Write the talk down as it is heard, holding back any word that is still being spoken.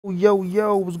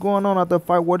Yo, what's going on out there,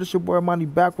 fight world? This your boy Money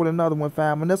back with another one,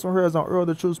 fam. And this one here is on Earl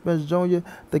the True Spence Jr.,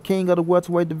 the king of the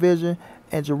welterweight division,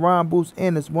 and Jaron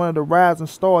Ennis, one of the rising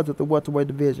stars of the welterweight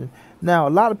division. Now, a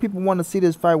lot of people want to see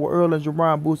this fight with Earl and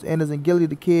Jaron Ennis, and Gillie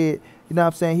the kid, you know what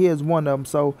I'm saying, he is one of them.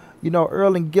 So, you know,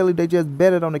 Earl and Gillie, they just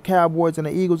betted on the Cowboys and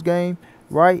the Eagles game,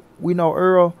 right? We know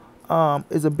Earl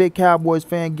is a big Cowboys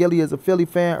fan. Gillie is a Philly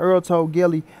fan. Earl told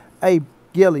Gillie, hey,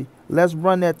 Gillie, let's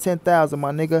run that 10,000,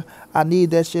 my nigga. I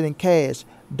need that shit in cash.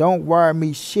 Don't wire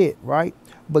me shit, right?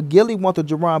 But Gillie wanted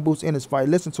Jaron in his fight.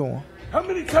 Listen to him. How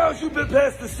many times you been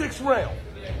past the 6th round?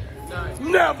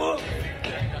 Never.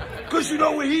 Cause you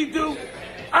know what he do?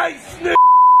 Ice nigga.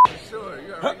 Sure,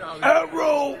 you already know.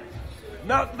 Errol.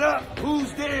 Knock,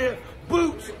 who's there?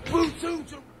 Boots, who?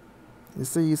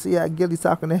 You see how Gillie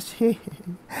talking that shit?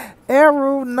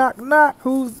 Errol, knock,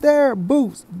 who's there?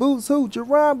 Boots who?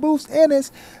 Jaron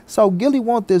Ennis. So Gillie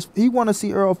want this. He want to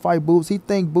see Earl fight Boots. He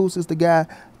think Boots is the guy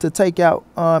to take out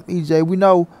EJ. We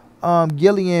know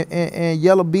Gillie and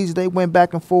Yellow Beach, they went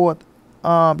back and forth.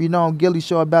 You know, on Gillie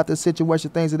show about the situation,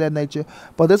 things of that nature.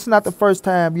 But this is not the first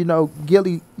time, you know,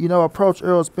 Gillie, you know, approached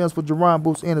Errol Spence for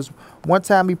Jaron Ennis. One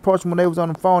time he approached him when they was on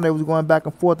the phone, they was going back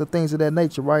and forth, the things of that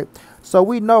nature, right? So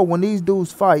we know when these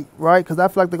dudes fight, right, because I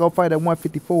feel like they're going to fight at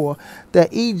 154, that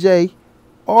EJ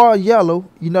or Yellow,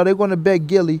 you know, they're going to bet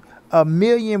Gillie $1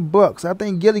 million. I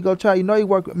think Gillie going to try, you know, he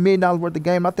worked $1 million worth of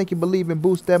game. I think he believe in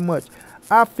Boots that much.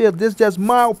 I feel this just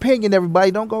my opinion,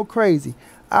 everybody. Don't go crazy.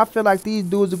 I feel like these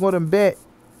dudes are going to bet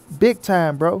big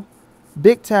time, bro.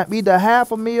 Big time. Either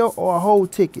 $500,000 or a whole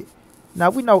ticket. Now,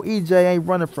 we know EJ ain't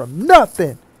running from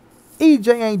nothing.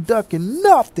 EJ ain't ducking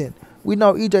nothing. We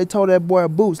know EJ told that boy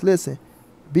Boots, listen,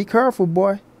 be careful,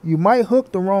 boy. You might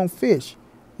hook the wrong fish.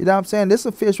 You know what I'm saying? This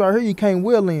a fish right here you can't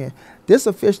wheel in. This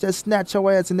a fish that snatch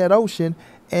your ass in that ocean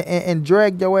and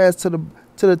drag your ass to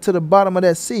the bottom of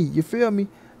that sea. You feel me?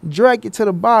 Drag it to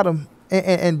the bottom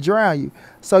and drown you.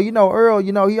 So, you know, Earl,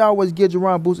 you know, he always gives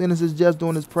Jaron Ennis just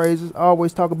doing his praises.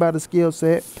 Always talk about his skill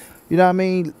set. You know what I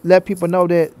mean? Let people know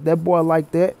that that boy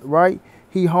like that, right?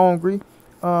 He hungry.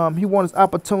 He wants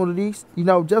opportunities, you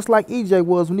know, just like EJ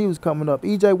was when he was coming up.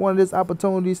 EJ wanted his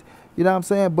opportunities, you know what I'm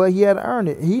saying? But he had to earn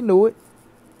it. He knew it.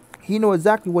 He knew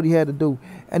exactly what he had to do.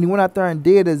 And he went out there and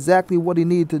did exactly what he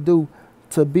needed to do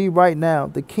to be right now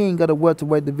the king of the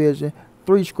welterweight division.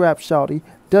 3 scrap shorty,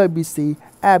 WBC,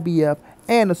 IBF,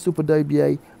 and the Super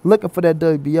WBA, looking for that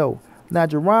WBO. Now,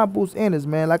 Jaron Ennis,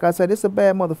 man, like I said, this a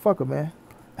bad motherfucker, man.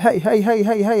 Hey.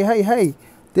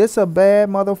 This a bad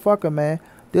motherfucker, man.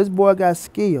 This boy got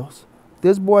skills.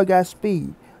 This boy got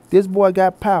speed. This boy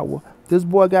got power. This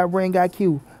boy got ring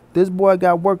IQ. This boy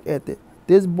got work ethic.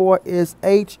 This boy is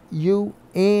Hungry.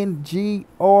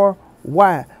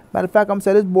 Matter of fact, I'm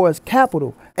saying this boy is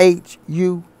capital Hungry.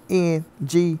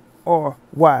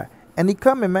 And he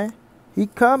coming, man. He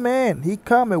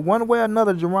coming. One way or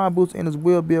another, Jaron Ennis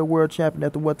will be a world champion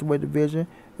at the welterweight division.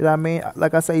 You know what I mean?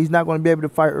 Like I say, he's not going to be able to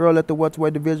fight Earl at the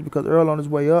welterweight division because Earl on his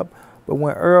way up. But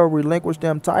when Earl relinquished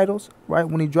them titles, right,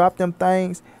 when he dropped them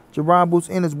things, Jaron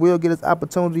Ennis will get his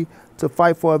opportunity to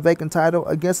fight for a vacant title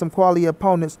against some quality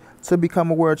opponents to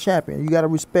become a world champion. You got to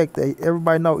respect that.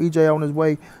 Everybody know EJ on his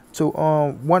way to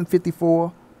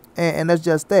 154, and that's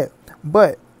just that.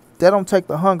 But that don't take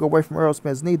the hunger away from Errol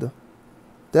Spence neither.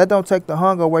 That don't take the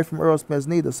hunger away from Errol Spence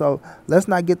neither. So let's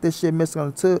not get this shit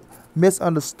misunderstood.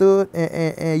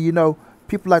 And you know,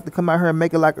 people like to come out here and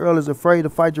make it like Earl is afraid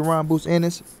to fight Jaron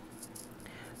Ennis.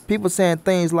 People saying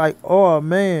things like, "Oh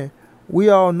man, we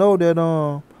all know that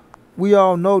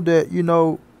you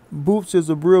know Boots is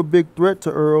a real big threat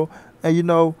to Earl, and you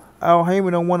know Al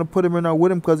Heyman don't want to put him in there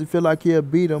with him because he feel like he'll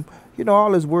beat him." You know,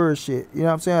 all this word shit. You know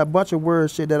what I'm saying? A bunch of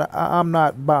word shit that I'm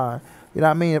not buying. You know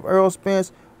what I mean? If Errol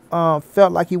Spence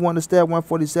felt like he wanted to stay at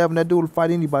 147, that dude will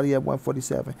fight anybody at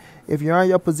 147. If you're in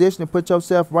your position and put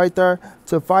yourself right there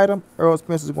to fight him, Errol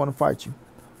Spence is going to fight you.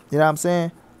 You know what I'm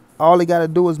saying? All he got to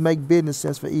do is make business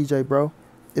sense for EJ, bro.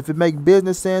 If it make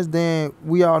business sense, then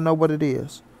we all know what it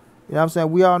is. You know what I'm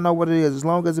saying? We all know what it is as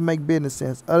long as it make business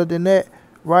sense. Other than that,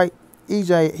 right,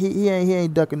 EJ, he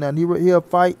ain't ducking nothing. He'll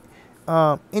fight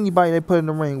anybody they put in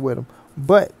the ring with him.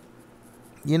 But,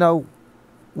 you know,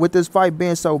 with this fight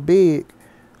being so big,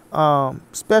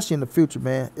 especially in the future,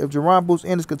 man, if Jaron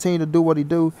Ennis continue to do what he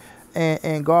do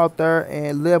and go out there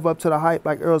and live up to the hype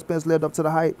like Errol Spence lived up to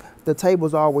the hype, the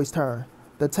tables always turn.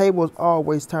 The tables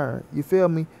always turn. You feel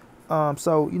me?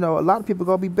 So, you know, a lot of people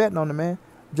going to be betting on it, man.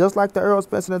 Just like the Errol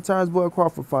Spence and the Turnbull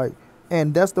Crawford fight.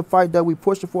 And that's the fight that we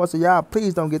pushing for. So y'all,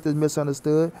 please don't get this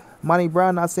misunderstood.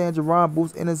 Montray-brown not saying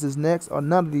Jaron Ennis is next or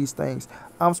none of these things.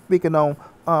 I'm speaking on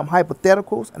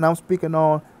hypotheticals, and I'm speaking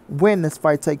on when this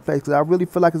fight take place, because I really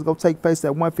feel like it's going to take place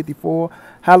at 154.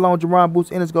 How long Jaron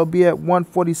Boots Ennis going to be at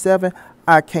 147?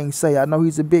 I can't say. I know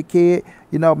he's a big kid.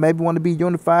 You know, maybe want to be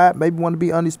unified, maybe want to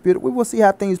be undisputed. We will see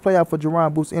how things play out for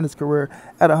Jaron Boots Ennis' career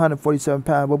at 147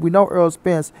 pounds. But we know Errol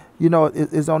Spence, you know,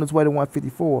 is on his way to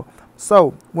 154.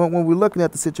 So when we're looking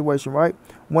at the situation, right,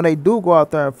 when they do go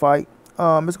out there and fight,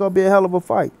 it's going to be a hell of a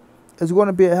fight. It's going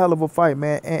to be a hell of a fight,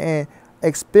 man. And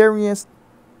experience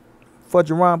for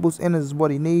Jaron Boots Ennis is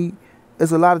what he need.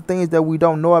 There's a lot of things that we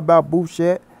don't know about Boots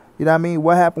yet. You know what I mean?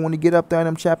 What happened when he get up there in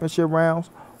them championship rounds?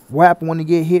 What happened when he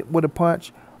get hit with a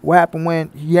punch? What happened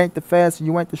when you ain't the fastest,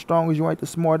 you ain't the strongest, you ain't the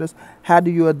smartest? How do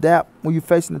you adapt when you're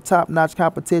facing the top-notch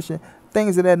competition?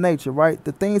 Things of that nature, right?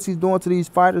 The things he's doing to these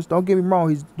fighters, don't get me wrong,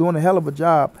 he's doing a hell of a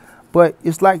job. But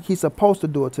it's like he's supposed to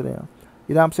do it to them.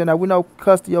 You know what I'm saying? Now, we know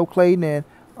Custio Clayton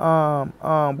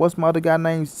and what's my other guy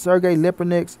named? Sergey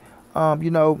Lipinets. You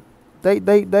know,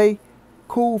 they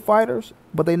cool fighters,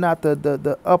 but they not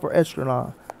the upper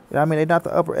echelon. You know what I mean? They're not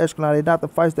the upper echelon. They're not the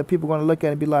fights that people are going to look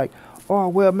at and be like, oh,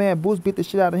 well, man, Boots beat the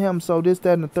shit out of him, so this,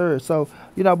 that, and the third. So,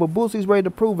 you know, but Boots is ready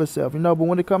to prove himself, you know. But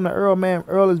when it comes to Errol, man,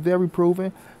 Errol is very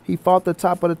proven. He fought the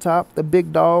top of the top, the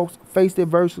big dogs, faced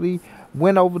adversity,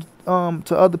 went over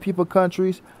to other people's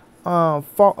countries,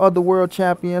 fought other world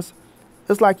champions.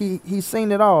 It's like he's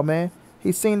seen it all, man.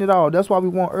 He's seen it all. That's why we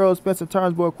want Errol Spence and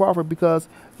Turnbull Crawford, because,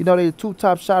 you know, they're the two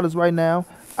top shotters right now.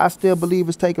 I still believe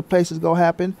it's taking place. It's going to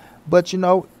happen. But, you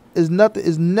know, it's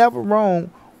never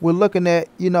wrong with looking at,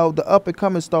 you know, the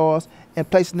up-and-coming stars and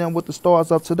placing them with the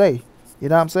stars of today. You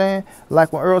know what I'm saying?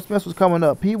 Like when Errol Spence was coming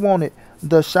up, he wanted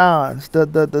the Shans,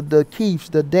 the Keiths,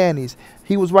 the Dannys.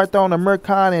 He was right there on the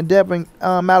Mercon and Devin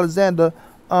Alexander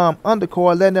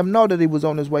undercard, letting them know that he was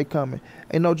on his way coming.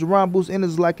 And, you know, Jaron Boots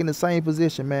Ennis is like in the same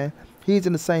position, man. He's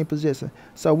in the same position.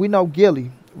 So we know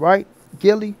Gillie, right?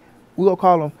 Gillie, we're going to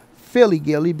call him Philly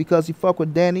Gillie, because he fuck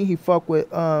with Danny, he fuck with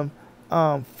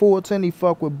Fulton, he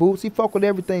fuck with Boots, he fuck with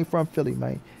everything from Philly,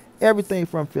 man. Everything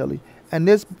from Philly. And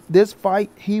this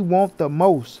fight, he want the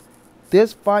most.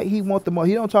 This fight, he want the most.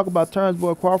 He don't talk about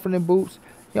Turnbull Crawford and Boots.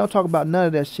 He don't talk about none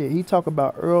of that shit. He talk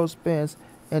about Errol Spence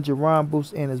and Jaron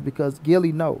Boots Ennis, because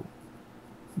Gillie know.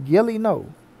 Gillie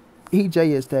know EJ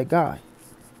is that guy.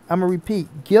 I'm going to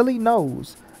repeat. Gillie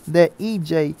knows that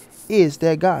EJ is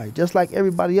that guy. Just like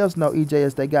everybody else know EJ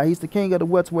is that guy. He's the king of the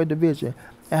welterweight division.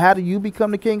 And how do you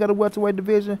become the king of the welterweight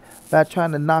division? By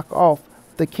trying to knock off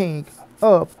the king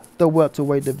of the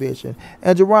welterweight division.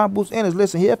 And Jaron Boots Ennis,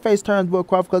 listen, he'll face Turnbull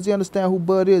Crawford because he understands who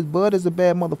Bud is. Bud is a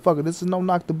bad motherfucker. This is no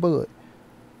knock to Bud.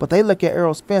 But they look at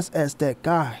Errol Spence as that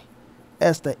guy,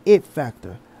 as the it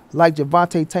factor. Like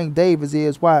Javante Tank Davis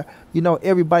is, why, you know,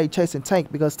 everybody chasing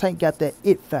Tank, because Tank got that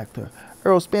it factor.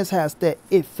 Errol Spence has that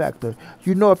it factor.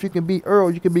 You know, if you can beat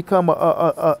Errol, you can become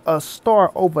a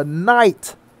star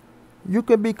overnight. You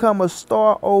can become a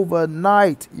star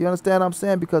overnight. You understand what I'm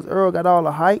saying? Because Errol got all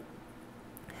the hype,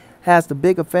 has the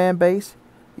bigger fan base.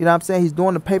 You know what I'm saying? He's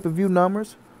doing the pay-per-view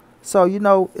numbers. So, you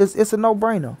know, it's a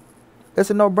no-brainer.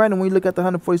 It's a no-brainer when you look at the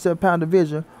 147-pound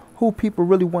division, who people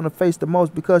really want to face the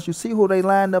most, because you see who they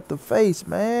lined up to face,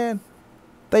 man.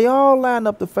 They all lined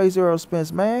up to face Errol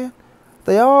Spence, man.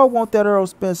 They all want that Errol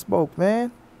Spence smoke,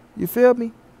 man. You feel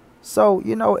me? So,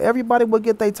 you know, everybody will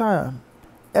get their time.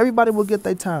 Everybody will get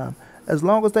their time. As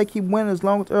long as they keep winning, as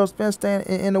long as Errol Spence stand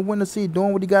in the winning seat,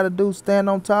 doing what he got to do, stand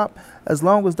on top, as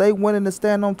long as they winning and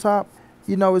stand on top,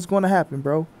 you know, it's going to happen,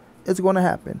 bro. It's going to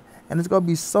happen. And it's going to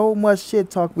be so much shit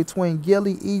talk between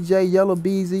Gillie, EJ, Yellow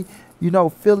Beezy, you know,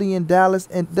 Philly and Dallas.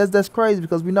 And that's crazy,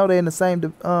 because we know they're in the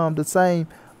same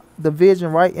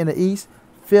division, right, in the East.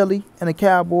 Philly and the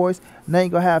Cowboys. Now you're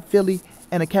going to have Philly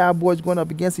and the Cowboys going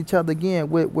up against each other again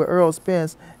with Errol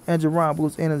Spence and Jaron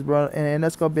Boots Ennis, bro. And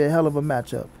that's going to be a hell of a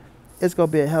matchup. It's going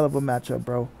to be a hell of a matchup,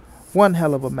 bro. One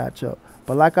hell of a matchup.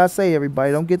 But like I say,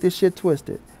 everybody, don't get this shit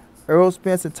twisted. Errol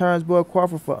Spence and Turnbull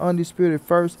Crawford for undisputed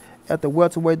first at the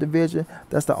welterweight division.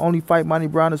 That's the only fight Monty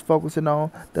Brown is focusing on.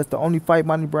 That's the only fight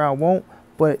Monty Brown won't.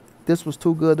 But this was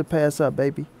too good to pass up,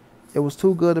 baby. It was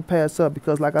too good to pass up,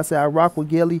 because, like I said, I rock with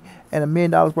Gillie and $1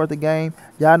 million worth of game.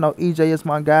 Y'all know EJ is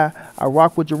my guy. I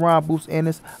rock with Jaron Boots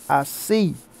Ennis. I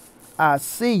see,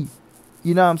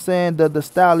 you know what I'm saying, the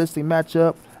stylistic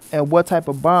matchup and what type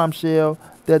of bombshell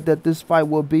that this fight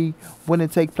will be when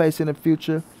it takes place in the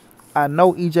future. I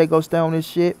know EJ go stay on this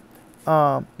shit.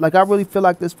 Like, I really feel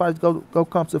like this fight go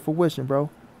come to fruition, bro.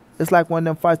 It's like one of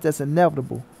them fights that's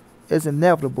inevitable. It's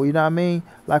inevitable, you know what I mean?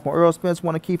 Like when Errol Spence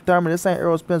want to Keith Thurman, this ain't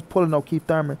Errol Spence pulling no Keith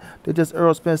Thurman. They're just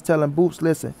Errol Spence telling Boots,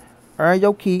 listen, earn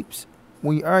your keeps.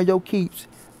 When you earn your keeps,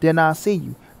 then I'll see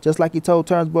you. Just like he told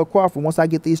Turnbull Crawford, once I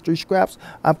get these 3 scraps,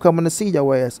 I'm coming to see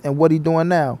your ass. And what he doing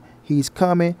now? He's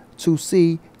coming to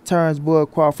see turns Bud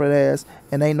Crawford ass,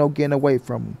 and ain't no getting away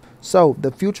from him. So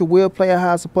the future will play out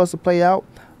how it's supposed to play out.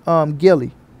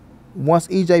 Gillie, once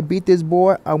EJ beat this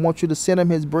boy, I want you to send him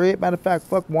his bread. Matter of fact,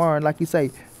 fuck Warren, like you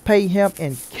say, pay him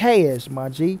in cash, my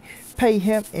G. Pay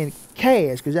him in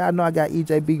cash, because y'all know I got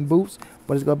EJ beating Boots,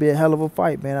 but it's going to be a hell of a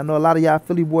fight, man. I know a lot of y'all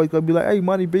Philly boys going to be like, hey,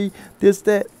 Money B, this,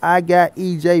 that. I got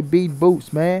EJ beating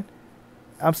Boots, man.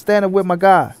 I'm standing with my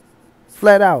guy,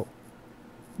 flat out.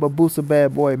 But Boots a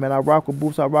bad boy, man. I rock with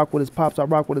Boots. I rock with his pops. I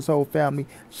rock with his whole family.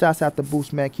 Shouts out to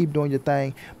Boots, man. Keep doing your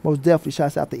thing. Most definitely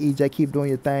shouts out to EJ. Keep doing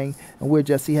your thing. And we'll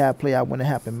just see how it play out when it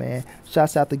happen, man.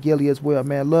 Shouts out to Gillie as well,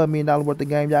 man. Love $1 million worth of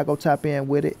game. Y'all go tap in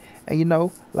with it. And you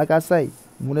know, like I say,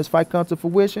 when this fight comes to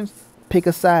fruition, pick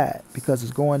a side because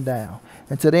it's going down.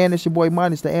 Until then, it's your boy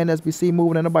Money. It's the NSBC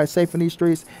moving. And nobody safe in these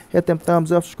streets. Hit them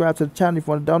thumbs up. Subscribe to the channel if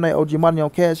you want to donate. OG Money on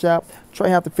Cash App.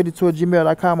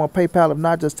 TreyHafter52@gmail.com on PayPal. If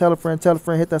not, just tell a friend.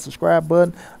 Hit that subscribe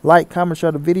button. Like, comment,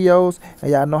 share the videos.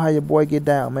 And y'all know how your boy get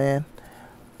down, man.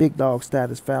 Big dog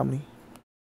status, family.